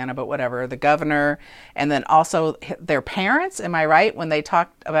Montana, but whatever. The governor, and then also their parents. Am I right when they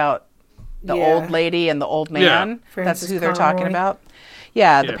talked about the old lady and the old man. Yeah. That's who they're talking about.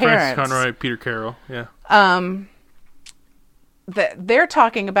 Yeah, the parents. Francis Conroy, Peter Carroll. Yeah. They're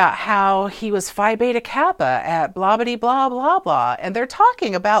talking about how he was Phi Beta Kappa at blah blah blah blah blah, and they're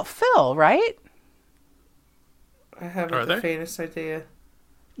talking about Phil, right? I haven't the faintest idea.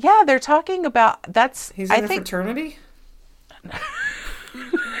 Yeah, they're talking about he's in a fraternity.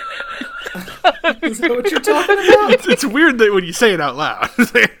 Is that what you're talking about? It's weird that when you say it out loud.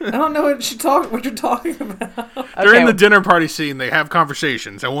 I don't know what you're talking about. During the dinner party scene, they have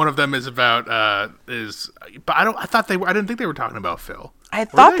conversations, and one of them is about but I didn't think they were talking about Phil. I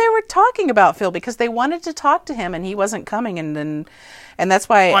thought they were talking about Phil because they wanted to talk to him and he wasn't coming, and that's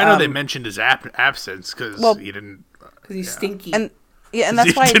why. Well, I know they mentioned his absence because he didn't. Because he's stinky. And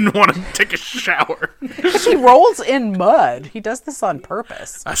that's why he didn't want to take a shower. Because he rolls in mud. He does this on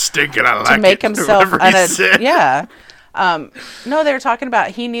purpose. I stink and I like to make himself. Yeah. No, they were talking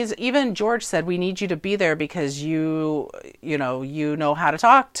about he needs. Even George said, "We need you to be there because you know how to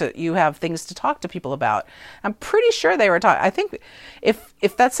talk to. You have things to talk to people about." I'm pretty sure they were talking. I think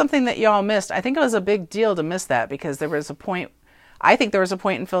if that's something that y'all missed, I think it was a big deal to miss that because there was a point. I think there was a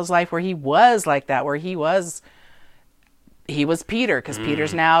point in Phil's life where he was like that, where he was Peter, because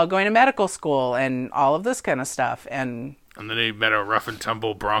Peter's now going to medical school and all of this kind of stuff. And then he met a rough and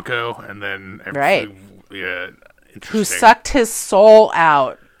tumble Bronco, and then who sucked his soul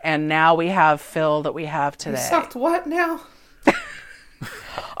out. And now we have Phil that we have today. He sucked what now?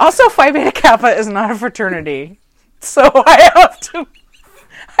 Also, Phi Beta Kappa is not a fraternity. So I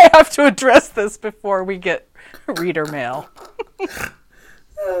have to address this before we get reader mail.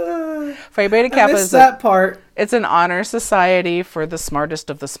 Phi Beta Kappa is that part. It's an honor society for the smartest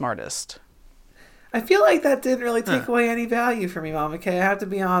of the smartest. I feel like that didn't really take away any value for me, Mama K. I have to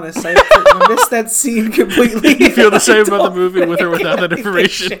be honest. I missed that scene completely. You feel the same about the movie with or without that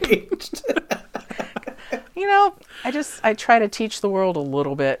information? I try to teach the world a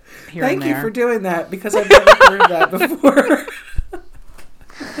little bit here and there. Thank you for doing that, because I've never heard that before.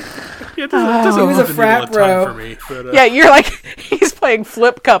 Yeah, it doesn't he was a frat bro. For me, but, yeah, you're like, he's playing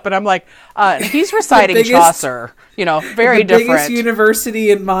Flip Cup, and I'm like, he's reciting Chaucer. Very different. The biggest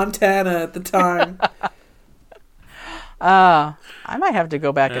university in Montana at the time. I might have to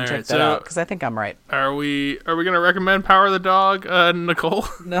go back and check that out, because I think I'm right. Are we going to recommend Power of the Dog, Nicole?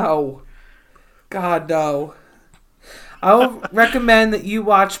 No. God, no. I'll recommend that you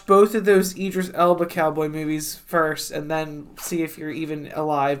watch both of those Idris Elba cowboy movies first, and then see if you're even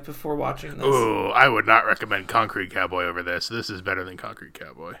alive before watching this. Ooh, I would not recommend Concrete Cowboy over this. This is better than Concrete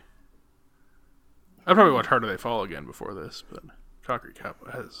Cowboy. I'd probably watch Harder They Fall again before this, but Concrete Cowboy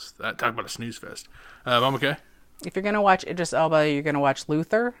has that. Talk about a snooze fest. Mom, okay? If you're going to watch Idris Elba, you're going to watch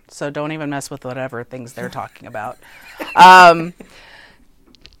Luther, so don't even mess with whatever things they're talking about. Harder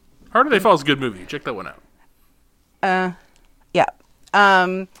They Fall is a good movie. Check that one out. Yeah.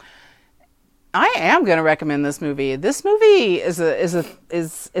 I am going to recommend this movie. This movie is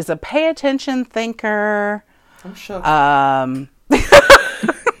a pay attention thinker. I'm shocked. I'm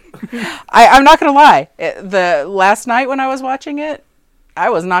not going to lie. The last night when I was watching it, I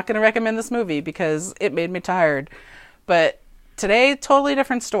was not going to recommend this movie because it made me tired. But today, totally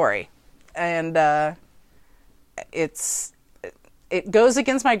different story. And it goes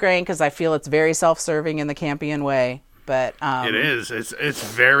against my grain because I feel it's very self-serving in the Campion way. But it is. It's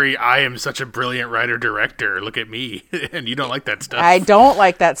very. I am such a brilliant writer director. Look at me, and you don't like that stuff. I don't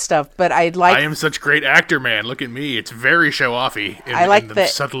like that stuff, but I like. I am such great actor, man. Look at me. It's very show offy in the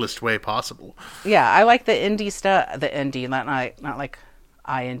subtlest way possible. Yeah, I like the indie stuff. The indie, not like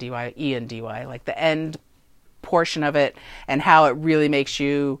INDY, ENDY, like the end portion of it, and how it really makes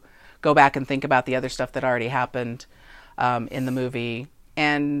you go back and think about the other stuff that already happened in the movie,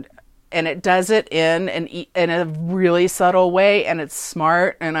 and it does it in a really subtle way, and it's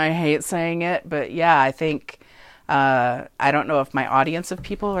smart, and I hate saying it, but yeah, I think I don't know if my audience of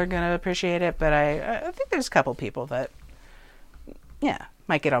people are going to appreciate it, but I think there's a couple people that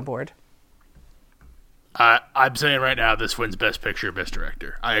might get on board. I'm saying right now, this wins Best Picture, Best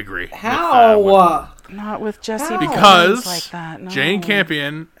Director. I agree. How? Not with Jesse. Because like that. No. Jane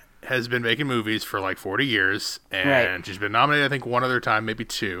Campion has been making movies for like 40 years, and she's been nominated, I think, one other time, maybe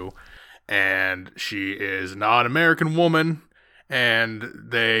two. And she is not an American woman, and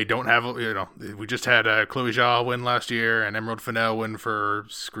they don't have, we just had Chloe Zhao win last year and Emerald Fennell win for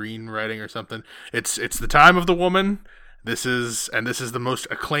screenwriting or something. It's the time of the woman. This is the most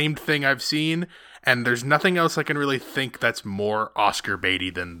acclaimed thing I've seen, and there's nothing else I can really think that's more Oscar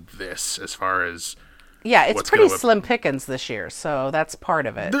baity than this, as far as it's pretty slim pickings this year, so that's part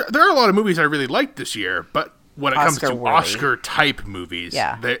of it. There are a lot of movies I really liked this year, but when it comes to Oscar type movies,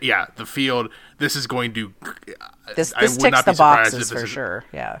 the Field. This is going to. This ticks the boxes for sure.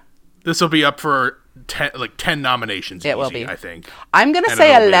 Yeah. This will be up for 10 nominations. It will be. I think. I'm going to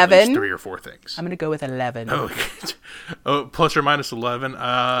say 11. 3 or 4 things. I'm going to go with 11. Oh, plus or minus 11.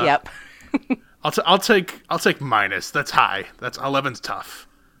 Yep. I'll take minus. That's high. That's 11's tough.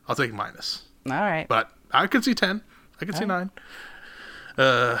 I'll take minus. All right. But I could see 10. I could see 9.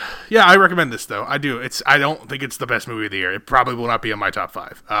 Yeah, I recommend this though. I do. I don't think it's the best movie of the year. It probably will not be in my top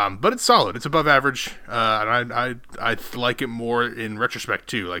 5. But it's solid. It's above average. And I like it more in retrospect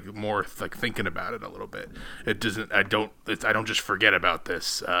too. Like more like thinking about it a little bit. It doesn't. I don't just forget about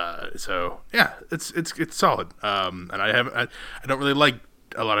this. So yeah, it's solid. And I don't really like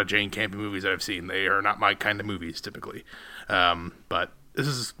a lot of Jane Campion movies that I've seen. They are not my kind of movies typically. But this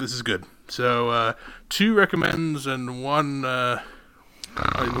is good. So 2 recommends and 1.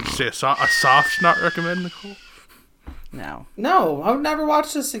 Would you say a soft not recommend, Nicole? No, I would never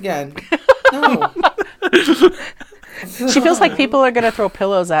watch this again. No. She feels like people are going to throw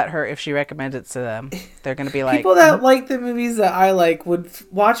pillows at her if she recommends it to them. They're going to be like... People that like the movies that I like would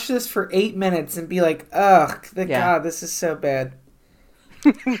watch this for 8 minutes and be like, ugh, God, this is so bad.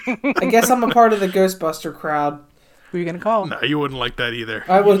 I guess I'm a part of the Ghostbuster crowd. Who are you going to call? No, you wouldn't like that either.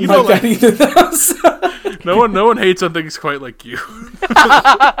 I wouldn't like that either, though. So. No one hates on things quite like you.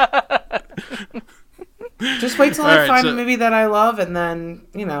 Just wait till I find a movie that I love, and then,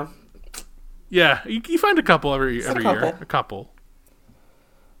 Yeah, you find a couple every year. A couple.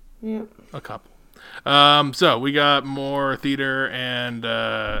 Yeah. A couple. So we got more theater and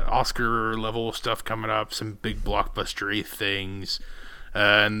Oscar level stuff coming up. Some big blockbustery things.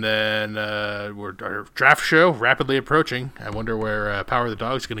 And then our draft show rapidly approaching. I wonder where Power of the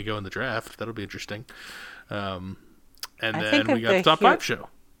Dog is going to go in the draft. That'll be interesting. And then we got the top 5 show.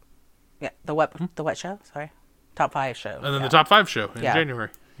 Yeah, the what show? Sorry, top 5 show. And then the top 5 show in January.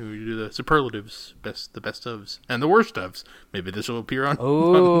 We do the superlatives, the best ofs, and the worst ofs. Maybe this will appear on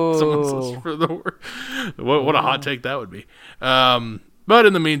someone's list for the worst. What a hot take that would be. But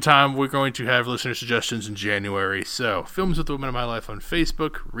in the meantime, we're going to have listener suggestions in January. So, Films with the Women in My Life on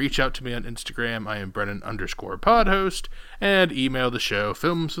Facebook. Reach out to me on Instagram. I am Brennan_podhost. And email the show,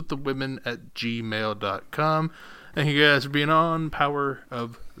 filmswiththewomen@gmail.com. Thank you guys for being on Power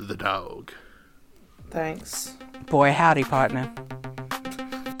of the Dog. Thanks. Boy, howdy, partner.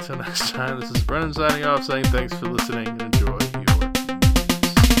 Until next time, this is Brennan signing off, saying thanks for listening and enjoy your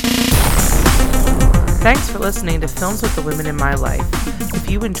Thanks for listening to Films with the Women in My Life. If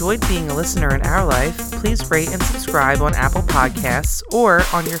you enjoyed being a listener in our life, please rate and subscribe on Apple Podcasts or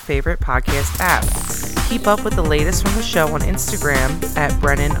on your favorite podcast app. Keep up with the latest from the show on Instagram at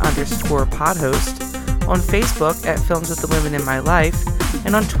Brennan_podhost, on Facebook at Films with the Women in My Life,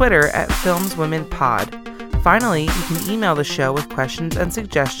 and on Twitter at FilmsWomenPod. Finally, you can email the show with questions and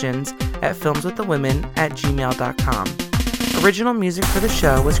suggestions at filmswiththewomen@gmail.com. Original music for the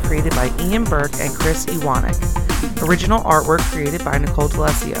show was created by Ian Burke and Chris Iwanek. Original artwork created by Nicole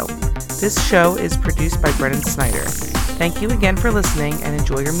D'Alessio. This show is produced by Brennan Snyder. Thank you again for listening and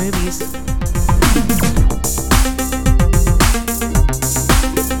enjoy your movies.